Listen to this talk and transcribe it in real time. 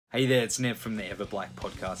Hey there, it's Nev from the EVERBLACK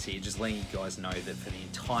Podcast here, just letting you guys know that for the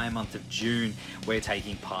entire month of June, we're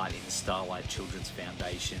taking part in Starlight Children's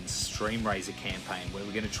Foundation's Stream Raiser campaign, where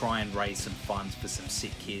we're going to try and raise some funds for some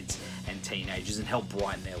sick kids and teenagers and help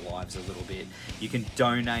brighten their lives a little bit. You can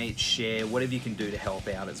donate, share, whatever you can do to help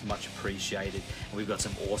out, it's much appreciated. And we've got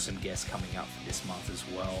some awesome guests coming up for this month as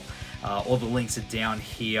well. All the links are down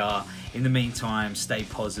here. In the meantime, stay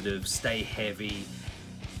positive, stay heavy,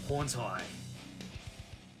 horns high.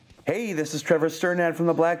 Hey, this is Trevor Sternad from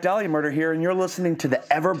the Black Dahlia Murder here, and you're listening to the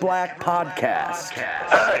EVERBLACK Podcast.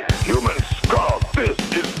 Hey, humans, Carl, this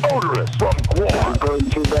is Odorous from Guam. Going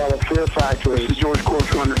to Battle Fear Factory. This is George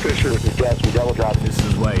Corshunter Fisher. This is Gatsby Double Drop. This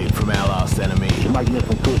is Wade from Our Last Enemy. Mike Nick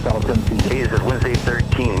from Suicidal Tendencies. Hey, this is Wednesday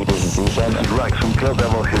 13. This is Rex from Kill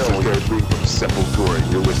Devil Hill. This is Gatsby from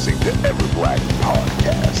Sepultura. You're listening to EVERBLACK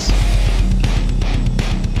Podcast.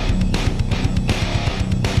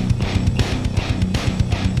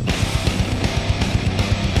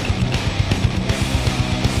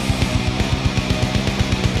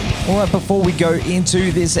 Alright, before we go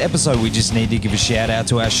into this episode, we just need to give a shout out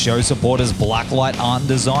to our show supporters, Blacklight Art and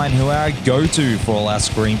Design, who are our go-to for all our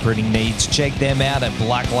screen printing needs. Check them out at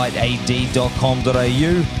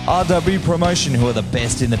blacklightad.com.au. RW Promotion, who are the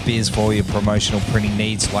best in the biz for all your promotional printing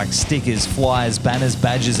needs like stickers, flyers, banners,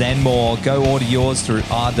 badges, and more. Go order yours through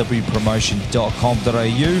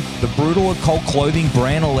rwpromotion.com.au. The brutal occult clothing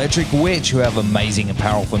brand Electric Witch, who have amazing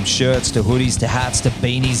apparel from shirts to hoodies to hats to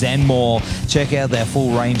beanies and more. Check out their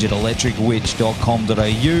full range at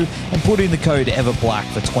electricwitch.com.au and put in the code EVERBLACK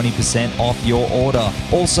for 20% off your order.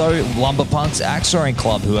 Also, Lumberpunks Axe Throwing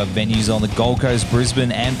Club, who have venues on the Gold Coast,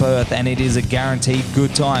 Brisbane and Perth, and it is a guaranteed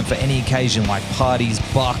good time for any occasion like parties,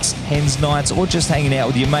 bucks, hens nights, or just hanging out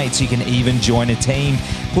with your mates. You can even join a team.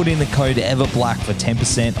 Put in the code EVERBLACK for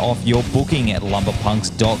 10% off your booking at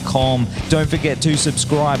lumberpunks.com. Don't forget to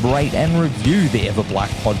subscribe, rate and review the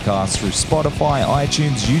EVERBLACK podcast through Spotify,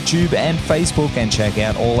 iTunes, YouTube and Facebook, and check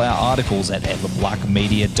out all our articles at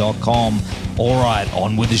everblackmedia.com. All right,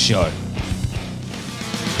 on with the show.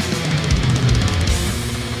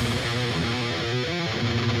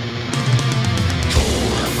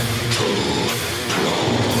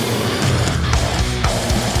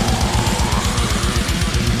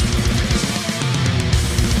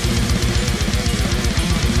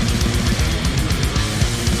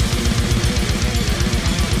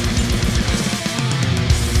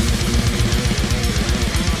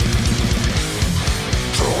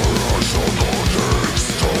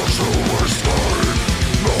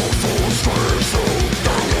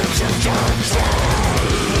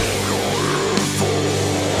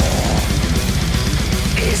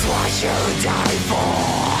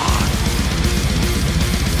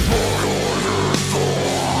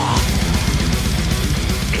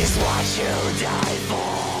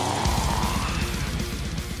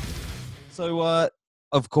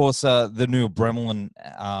 Of course, the new Abramelin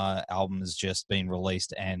album has just been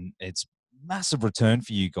released, and it's massive return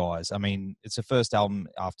for you guys. I mean, it's the first album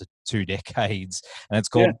after 2 decades, and it's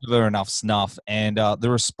called Enough Snuff, and the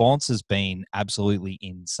response has been absolutely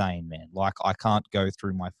insane, man. Like, I can't go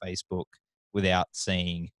through my Facebook without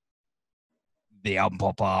seeing the album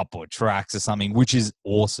pop up or tracks or something, which is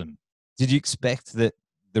awesome. Did you expect that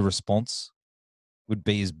the response would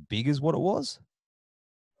be as big as what it was?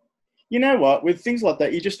 You know what? With things like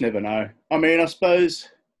that, you just never know. I mean, I suppose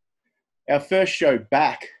our first show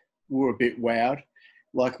back, we were a bit wowed.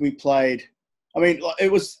 Like, we played. I mean,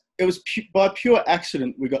 it was by pure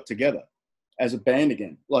accident we got together as a band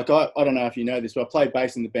again. Like, I don't know if you know this, but I play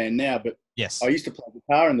bass in the band now. But yes, I used to play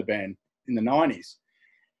guitar in the band in the 90s,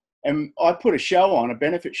 and I put a show on, a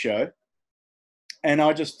benefit show, and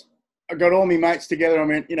I got all my mates together. I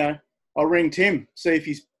mean, you know, I'll ring Tim, see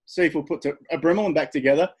if we'll put Abramelin back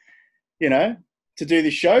together, you know, to do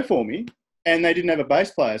this show for me. And they didn't have a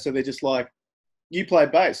bass player. So they're just like, you play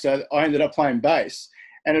bass. So I ended up playing bass,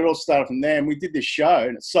 and it all started from there. And we did this show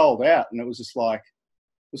and it sold out, and it was just like,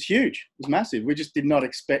 it was huge. It was massive. We just did not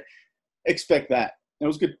expect that. It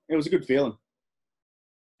was good. It was a good feeling.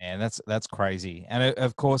 And that's crazy. And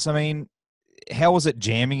of course, I mean, how was it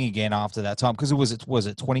jamming again after that time? Because was it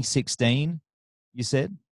 2016, you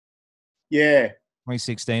said? Yeah.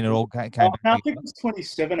 2016, it all came back. No, I think it was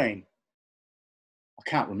 2017. I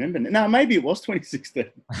can't remember. No, maybe it was 2016.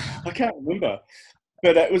 I can't remember.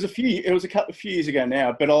 But it was a few years ago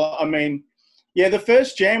now. But I mean, yeah, the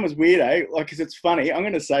first jam was weird, eh? Like, because it's funny. I'm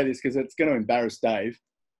going to say this because it's going to embarrass Dave.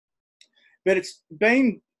 But it's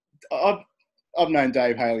been, I've known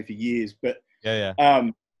Dave Haley for years, but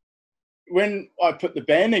when I put the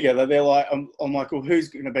band together, they're like, I'm like, well, who's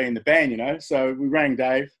going to be in the band, you know? So we rang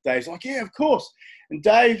Dave. Dave's like, yeah, of course. And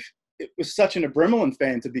Dave was such an Abramelin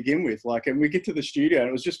fan to begin with. Like, and we get to the studio, and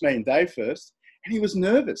it was just me and Dave first, and he was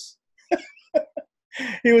nervous.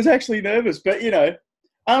 He was actually nervous, but, you know,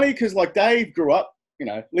 only because, like, Dave grew up, you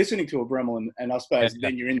know, listening to Abramelin, and I suppose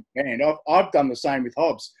then you're in the band. I've done the same with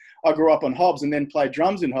Hobbs. I grew up on Hobbs and then played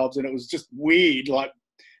drums in Hobbs, and it was just weird, like,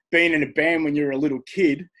 being in a band when you're a little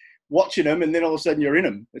kid, watching them, and then all of a sudden you're in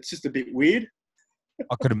them. It's just a bit weird.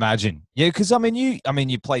 I could imagine. Yeah, because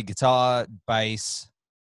you play guitar, bass,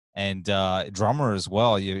 and drummer as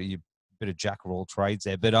well. You a bit of jack of all trades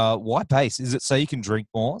there. But why bass? Is it so you can drink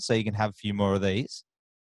more, so you can have a few more of these?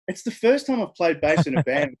 It's the first time I've played bass in a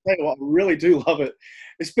band. I tell you what, I really do love it,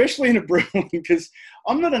 especially in a Abramelin, because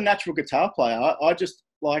I'm not a natural guitar player. I just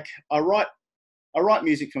like I write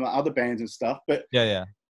music for my other bands and stuff. But yeah.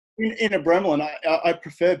 In Abramelin, I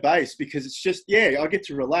prefer bass because it's just, I get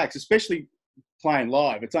to relax, especially playing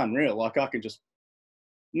live. It's unreal. Like, I can just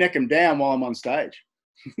neck them down while I'm on stage.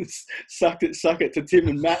 Suck it to Tim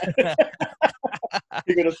and Matt.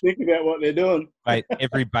 You got to think about what they're doing. Mate,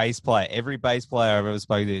 every bass player I've ever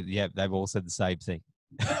spoken to, they've all said the same thing.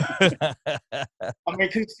 I mean,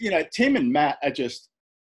 because, you know, Tim and Matt are just,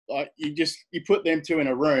 like, you put them two in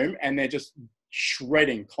a room and they're just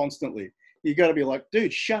shredding constantly. You got to be like,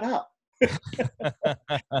 dude, shut up.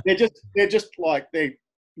 They're just like, they're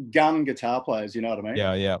gun guitar players. You know what I mean?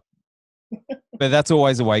 Yeah. But that's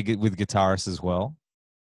always the way with guitarists as well.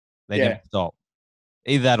 They never stop.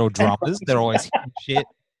 Either that or drummers. They're always shit.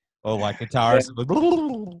 Or like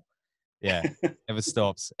guitarists. Yeah, never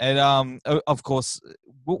stops. And of course,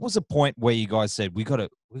 what was the point where you guys said we got to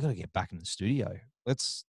get back in the studio?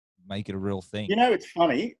 Let's make it a real thing. You know, it's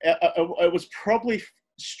funny. It was probably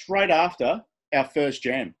straight after our first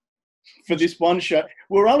jam for this one show.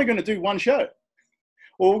 We're only going to do one show.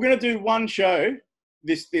 Well, we're going to do one show,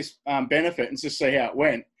 this benefit, and just see how it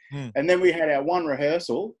went. And then we had our one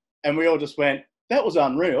rehearsal, and we all just went, that was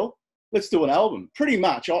unreal. Let's do an album. Pretty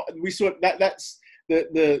much. We sort of, that's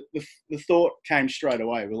the thought came straight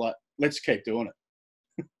away. We're like, let's keep doing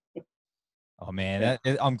it. Oh man,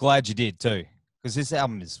 I'm glad you did too, because this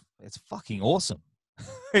album it's fucking awesome.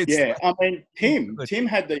 I mean, Tim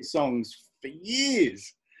had these songs for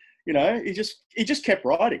years. You know, he just kept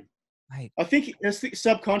writing. Mate. I think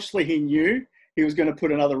subconsciously he knew he was going to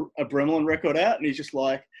put another Abramelin record out, and he's just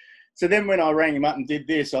like. So then when I rang him up and did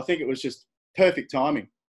this, I think it was just perfect timing.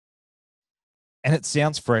 And it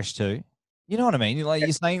sounds fresh too. You know what I mean? Like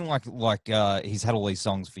you're saying, like he's had all these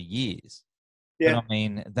songs for years. Yeah. But I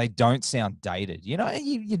mean, they don't sound dated. You know,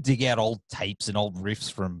 you dig out old tapes and old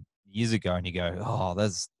riffs from years ago, and you go, "Oh,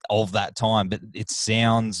 that's of that time," but it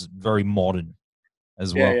sounds very modern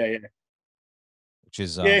as well. Yeah. Which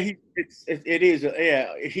is it is.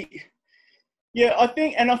 I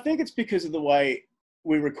think it's because of the way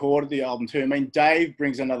we recorded the album too. I mean, Dave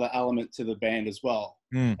brings another element to the band as well,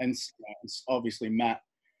 and it's obviously Matt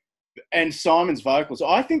and Simon's vocals.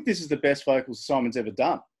 I think this is the best vocals Simon's ever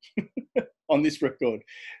done on this record.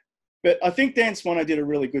 But I think Dan Swano did a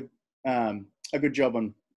really good job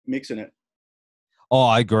on mixing it. Oh,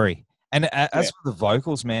 I agree. And as for the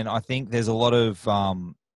vocals, man, I think there's a lot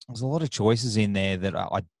of choices in there that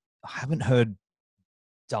I haven't heard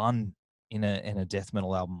done in a death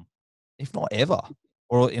metal album, if not ever,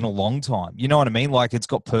 or in a long time. You know what I mean? Like, it's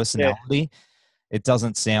got personality. Yeah. It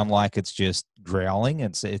doesn't sound like it's just growling.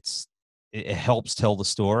 It helps tell the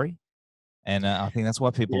story, and I think that's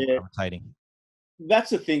why people are gravitating. That's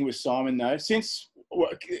the thing with Simon, though.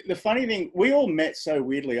 The funny thing, we all met so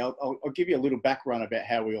weirdly. I'll give you a little background about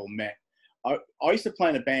how we all met. I used to play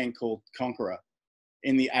in a band called Conqueror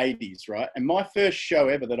in the 80s, right? And my first show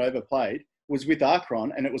ever that I ever played was with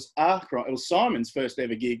Archron, and it was Simon's first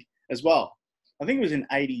ever gig as well. I think it was in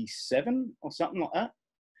 87 or something like that.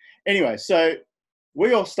 Anyway, so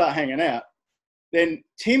we all start hanging out. Then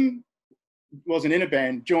Tim wasn't in a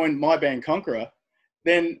band, joined my band Conqueror.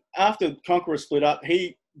 Then after Conqueror split up,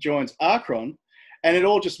 he joins Archron, and it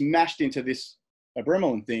all just mashed into this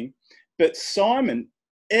Abramelin thing. But Simon,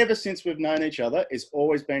 ever since we've known each other, has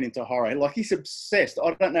always been into horror. Like, he's obsessed.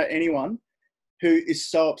 I don't know anyone who is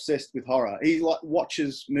so obsessed with horror. He like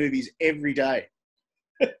watches movies every day.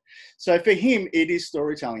 So for him, it is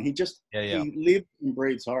storytelling. He just he lives and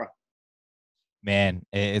breathes horror. Man,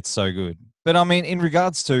 it's so good. But I mean, in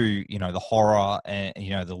regards to, you know, the horror and,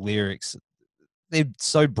 you know, the lyrics, they're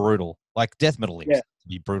so brutal. Like, death metal lyrics to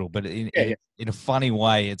be brutal, but in a funny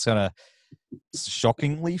way. It's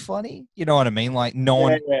shockingly funny. You know what I mean? Like, no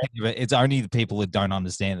one. It's only the people that don't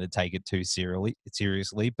understand that take it too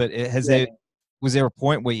seriously. But was there a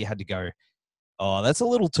point where you had to go, oh, that's a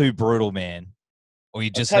little too brutal, man? Or you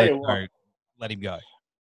just tell had you to what. go, let him go?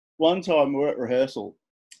 One time we were at rehearsal,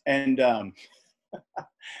 and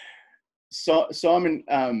Simon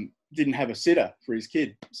didn't have a sitter for his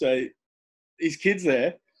kid. So his kid's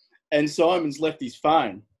there, and Simon's left his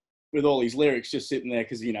phone with all his lyrics just sitting there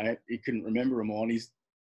because, you know, he couldn't remember them all. And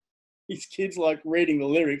his kid's like reading the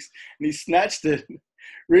lyrics, and he snatched it,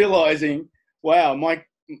 realizing, wow,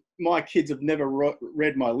 my kids have never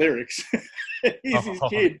read my lyrics. Here's his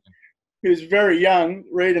kid who's very young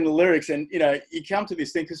reading the lyrics. And, you know, you come to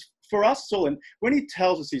this thing because for us, it's all, and when he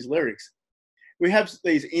tells us his lyrics, we have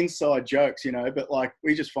these inside jokes, you know, but like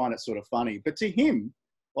we just find it sort of funny. But to him,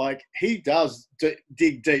 like he does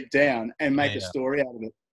dig deep down and make a story out of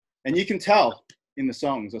it. And you can tell in the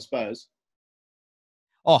songs, I suppose.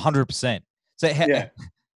 Oh, 100%. So, Yeah.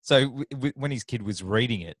 So when his kid was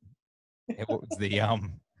reading it, what was the how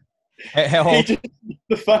old? He just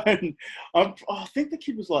the phone. I think the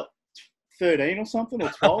kid was like 13 or something, or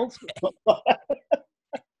 12.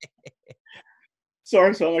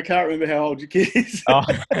 Sorry, Simon, I can't remember how old your kid is. Oh.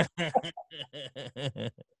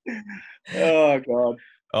 Oh God.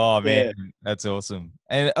 Oh man, Yeah. that's awesome.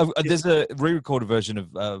 And there's a re-recorded version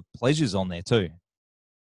of Pleasures on there too.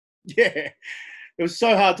 Yeah. It was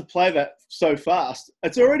so hard to play that so fast.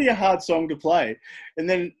 It's already a hard song to play. And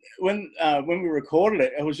then when we recorded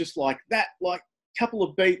it, it was just like that, like a couple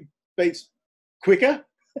of beats quicker.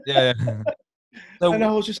 Yeah. So, and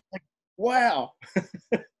I was just like, wow.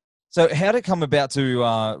 So how did it come about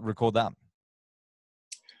to record that?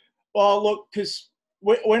 Well, look, because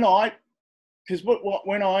when I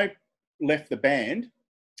left the band,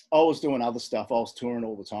 I was doing other stuff. I was touring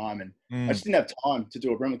all the time, and I just didn't have time to do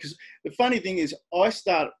Abramelin. Because the funny thing is, I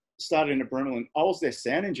started in Abramelin. I was their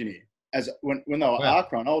sound engineer when they were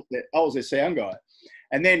Archron. I was their sound guy,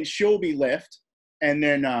 and then Shelby left, and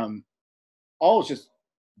then I was just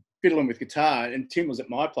fiddling with guitar, and Tim was at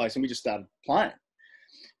my place, and we just started playing.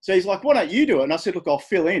 So he's like, "Why don't you do it?" And I said, "Look, I'll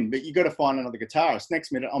fill in, but you got to find another guitarist."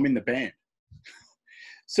 Next minute, I'm in the band.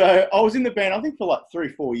 So I was in the band, I think, for like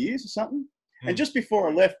 3-4 years or something. And just before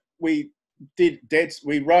I left, we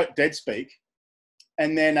wrote Dead Speak,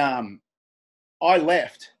 and then I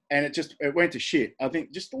left, and it went to shit. I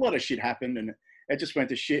think just a lot of shit happened, and it just went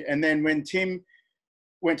to shit. And then when Tim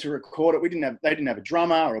went to record it, they didn't have a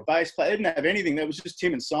drummer or a bass player. They didn't have anything. There was just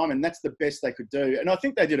Tim and Simon. That's the best they could do, and I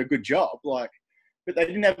think they did a good job. But they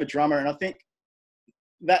didn't have a drummer, and I think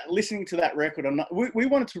that listening to that record, we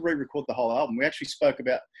wanted to re-record the whole album. We actually spoke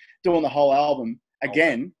about doing the whole album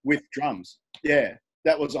again with drums. Yeah,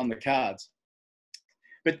 that was on the cards.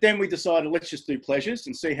 But then we decided, let's just do Pleasures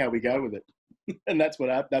and see how we go with it. And that's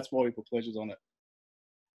why we put Pleasures on it.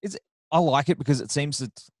 I like it because it seems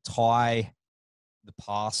to tie the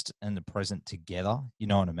past and the present together. You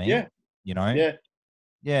know what I mean? Yeah. You know? Yeah.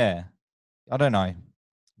 Yeah. I don't know.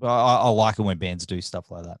 But I like it when bands do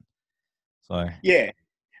stuff like that. So yeah.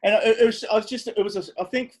 And I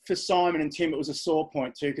think for Simon and Tim, it was a sore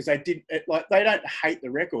point too, because they don't hate the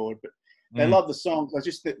record, but they love the songs. Like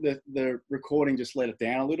just the recording just let it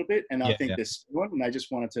down a little bit. And I think they're spewing, and they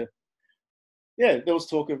just wanted to, there was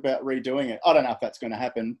talk about redoing it. I don't know if that's going to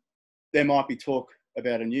happen. There might be talk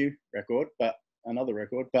about another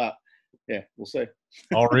record, but yeah, we'll see.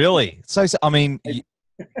 Oh, really? So I mean,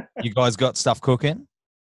 you guys got stuff cooking,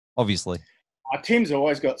 obviously. Tim's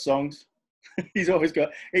always got songs. He's always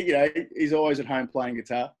at home playing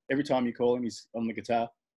guitar. Every time you call him, he's on the guitar.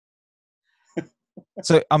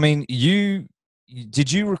 So, I mean,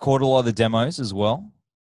 did you record a lot of the demos as well?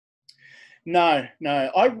 No.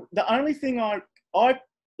 The only thing I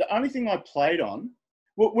played on,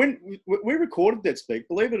 when we recorded Dead Speak,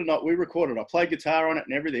 believe it or not, we recorded. I played guitar on it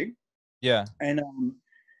and everything. Yeah. And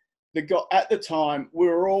the guy at the time, we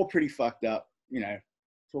were all pretty fucked up,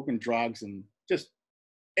 talking drugs and just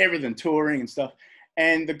everything, touring and stuff.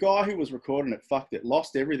 And the guy who was recording it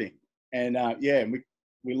lost everything. And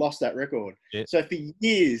we lost that record. Yeah. So for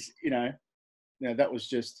years, that was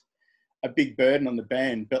just a big burden on the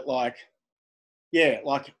band. But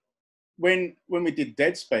when we did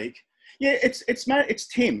Dead Speak, it's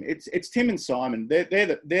Tim. It's Tim and Simon.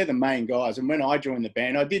 They're the main guys. And when I joined the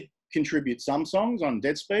band, I did contribute some songs on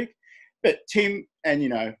Dead Speak, but Tim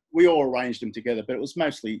and we all arranged them together. But it's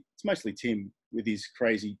mostly Tim with his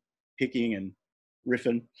crazy picking and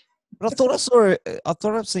riffing. But I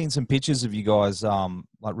thought I've seen some pictures of you guys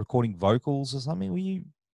like recording vocals or something. Were you?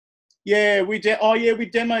 Yeah, we did. Oh yeah, we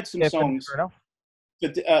demoed some songs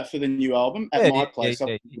for the new album at my place.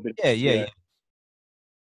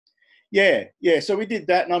 Yeah. So we did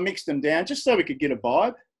that, and I mixed them down just so we could get a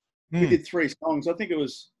vibe. We did 3 songs. I think it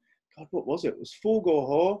was God, what was it? It was Full Gore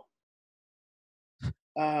Whore.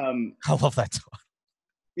 I love that song.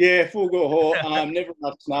 Yeah, Full Gore Whore. Never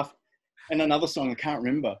Enough Snuff, and another song I can't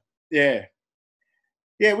remember. Yeah,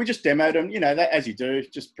 we just demoed them. You know, that as you do,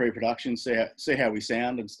 just pre-production, see how we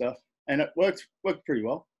sound and stuff, and it worked pretty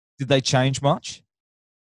well. Did they change much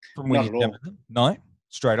from when Not you at all. demoed them? No,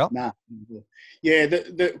 straight up. Nah. Yeah,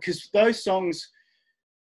 because those songs,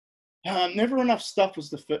 Never Enough Snuff was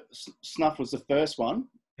the first one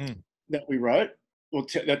that we wrote, or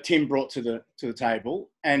that Tim brought to the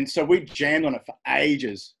table, and so we jammed on it for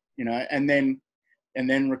ages, you know, and then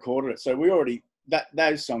recorded it. So we already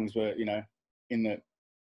those songs were, you know,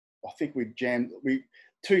 I think we jammed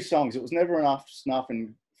two songs. It was Never Enough Snuff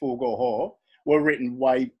and Full Gore Whore were written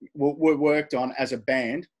were worked on as a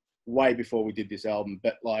band way before we did this album,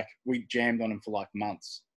 but like we jammed on them for like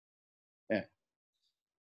months. Yeah.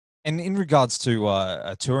 And in regards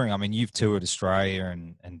to touring, I mean, you've toured Australia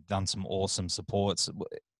and done some awesome supports.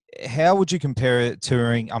 How would you compare it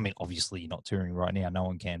touring? I mean, obviously you're not touring right now, no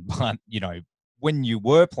one can, but you know, when you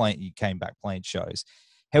came back playing shows,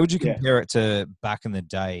 how would you compare it to back in the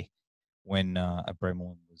day when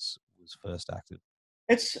Abramelin was first active?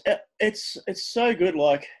 It's so good.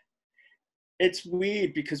 Like, it's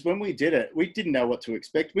weird because when we did it, we didn't know what to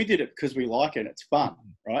expect. We did it because we like it. It's fun,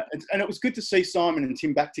 right? And it was good to see Simon and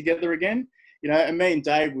Tim back together again, you know, and me and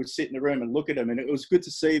Dave would sit in the room and look at them, and it was good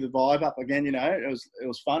to see the vibe up again, you know. It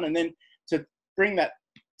was fun. And then to bring that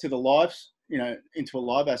to the lives, you know, into a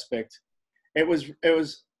live aspect, it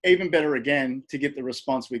was even better again to get the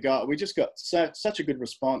response we got. We just got such a good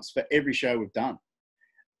response for every show we've done.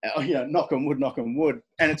 You know, knock on wood.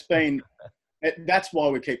 And it's been, that's why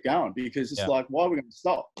we keep going, because it's like, why are we going to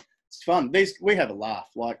stop? It's fun. We have a laugh.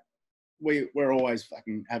 Like, we're always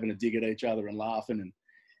fucking having a dig at each other and laughing and,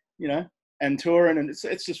 you know, and touring. And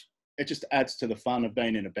it just adds to the fun of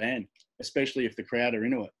being in a band, especially if the crowd are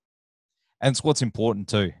into it. And it's what's important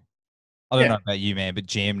too. I don't know about you, man, but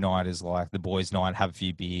jam night is like the boys' night. Have a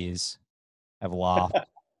few beers, have a laugh,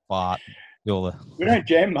 fart. We don't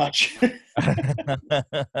jam much. We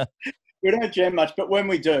don't jam much, but when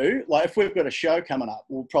we do, like if we've got a show coming up,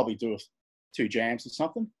 we'll probably do 2 jams or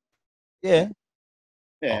something. Yeah.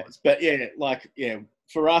 Yeah. But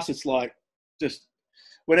for us, it's like just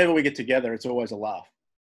whenever we get together, it's always a laugh.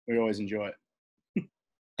 We always enjoy it.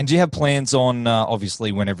 And do you have plans on,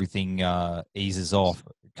 obviously, when everything eases off,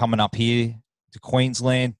 coming up here to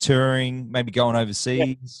Queensland, touring, maybe going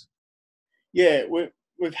overseas? Yeah,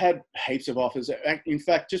 we've had heaps of offers. In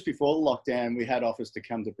fact, just before the lockdown, we had offers to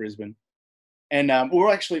come to Brisbane. And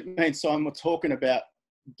we're actually, me and Simon were talking about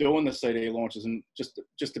doing the CD launches and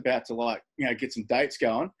just about to, like, you know, get some dates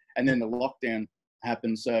going. And then the lockdown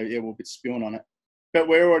happened, so yeah, we'll be spewing on it. But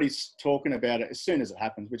we're already talking about it. As soon as it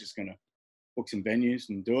happens, we're just going to book some venues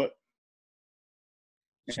and do it.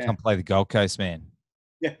 Just come play the Gold Coast, man.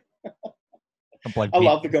 Yeah. I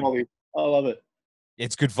love the Goldie. I love it.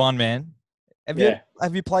 It's good fun, man.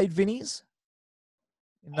 Have you played Vinnie's?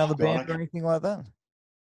 Another band or anything like that?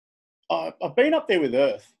 I've been up there with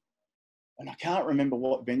Earth, and I can't remember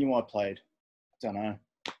what venue I played. I don't know.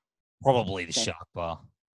 Probably the Shark Bar.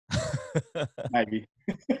 Maybe.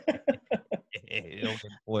 Yeah,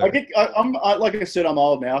 like I said, I'm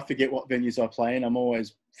old now. I forget what venues I play in. I'm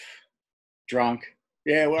always drunk.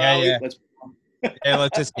 Yeah, where are we? Let's Well, I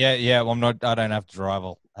don't have to drive.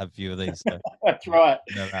 I'll have a few of these. So. That's right.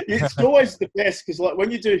 It's always the best because, like,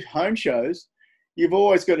 when you do home shows, you've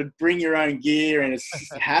always got to bring your own gear, and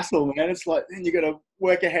it's a hassle, man. It's like then you got to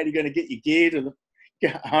work out how you're going to get your gear to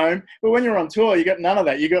get home. But when you're on tour, you got none of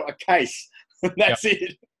that. You got a case. That's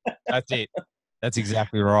it. That's it. That's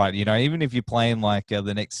exactly right. You know, even if you're playing like the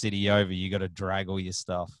next city over, you got to drag all your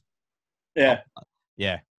stuff. Yeah.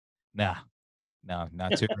 No,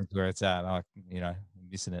 touring's where it's at. I'm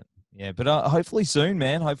missing it. Yeah, but hopefully soon,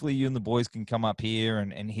 man. Hopefully you and the boys can come up here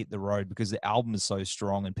and hit the road because the album is so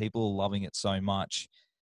strong and people are loving it so much.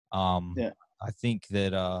 I think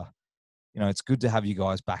that, it's good to have you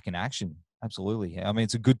guys back in action. Absolutely. I mean,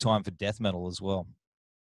 it's a good time for death metal as well.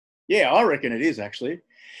 Yeah, I reckon it is actually.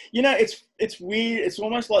 You know, it's weird. It's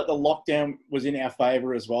almost like the lockdown was in our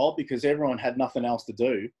favor as well because everyone had nothing else to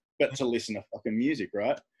do but to listen to fucking music,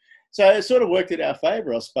 right? So it sort of worked in our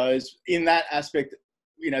favor, I suppose, in that aspect.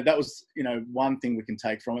 You know, that was, one thing we can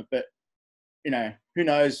take from it. But, who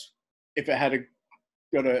knows if it had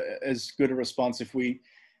got as good a response if we,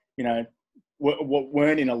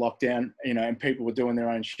 weren't in a lockdown, and people were doing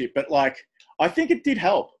their own shit. But, like, I think it did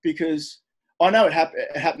help because I know it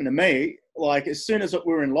happened to me. Like, as soon as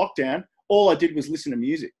we were in lockdown, all I did was listen to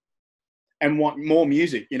music and want more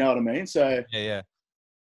music. You know what I mean? So, yeah.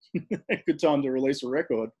 Good time to release a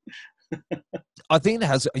record. I think it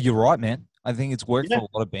has. You're right, man. I think it's worked Yeah. for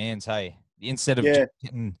a lot of bands. Hey, instead of Yeah. just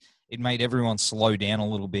getting, it made everyone slow down a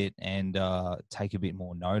little bit and take a bit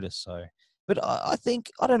more notice. So, but I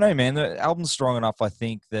think, I don't know, man. The album's strong enough. I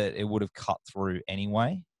think that it would have cut through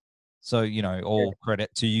anyway. So, you know, all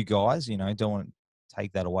credit to you guys. You know, don't want to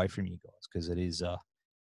take that away from you guys because it is.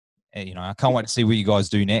 You know, I can't wait to see what you guys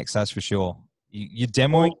do next. That's for sure. You're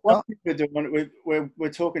demoing. Well, what we're doing, we're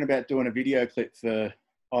talking about doing a video clip for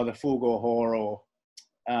either Full Gore Horror or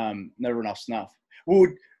Never Enough Snuff. Well,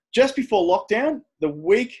 just before lockdown, the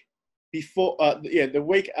week before, the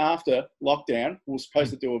week after lockdown, we were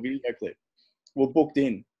supposed to do a video clip. We're booked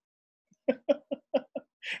in.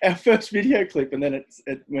 Our first video clip, and then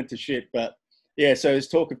it went to shit. But yeah, so there's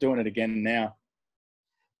talk of doing it again now.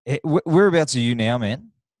 Whereabouts are you now,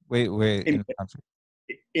 man? We're in the country.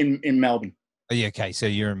 In Melbourne. Oh, yeah, okay, so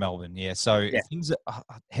you're in Melbourne, yeah. So things,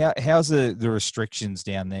 how's the restrictions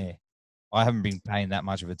down there? I haven't been paying that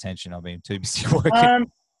much of attention. I've been too busy working.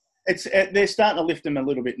 They're starting to lift them a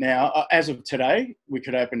little bit now. As of today, we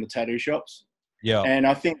could open the tattoo shops. Yeah. And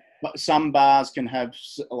I think some bars can have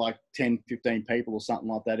like 10, 15 people or something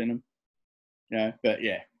like that in them. You know, but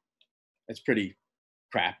yeah, it's pretty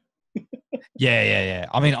crap. Yeah.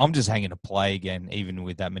 I mean, I'm just hanging to play again, even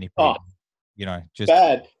with that many people. Oh, you know, just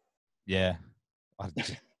bad. Yeah.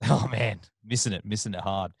 Oh man, missing it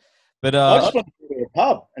hard. But I just want to go to a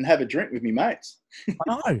pub and have a drink with me mates.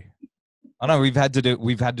 I know. We've had to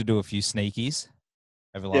do a few sneakies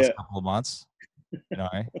over the last couple of months. You know,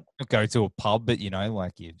 not go to a pub, but you know,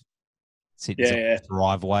 like you sit in the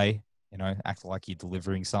driveway. You know, act like you're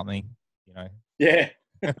delivering something. You know. Yeah.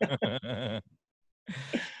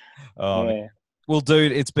 Man. Well,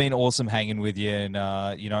 dude, it's been awesome hanging with you, and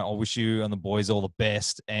you know, I wish you and the boys all the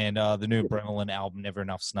best. And the new Abramelin album, Never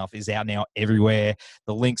Enough Snuff, is out now everywhere.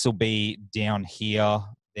 The links will be down here,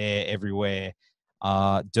 there, everywhere.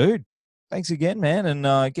 Dude, thanks again, man,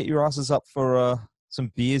 and get your asses up for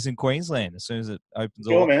some beers in Queensland as soon as it opens.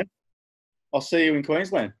 Sure, man. I'll see you in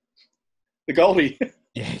Queensland. The Goldie.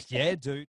 Yeah, dude.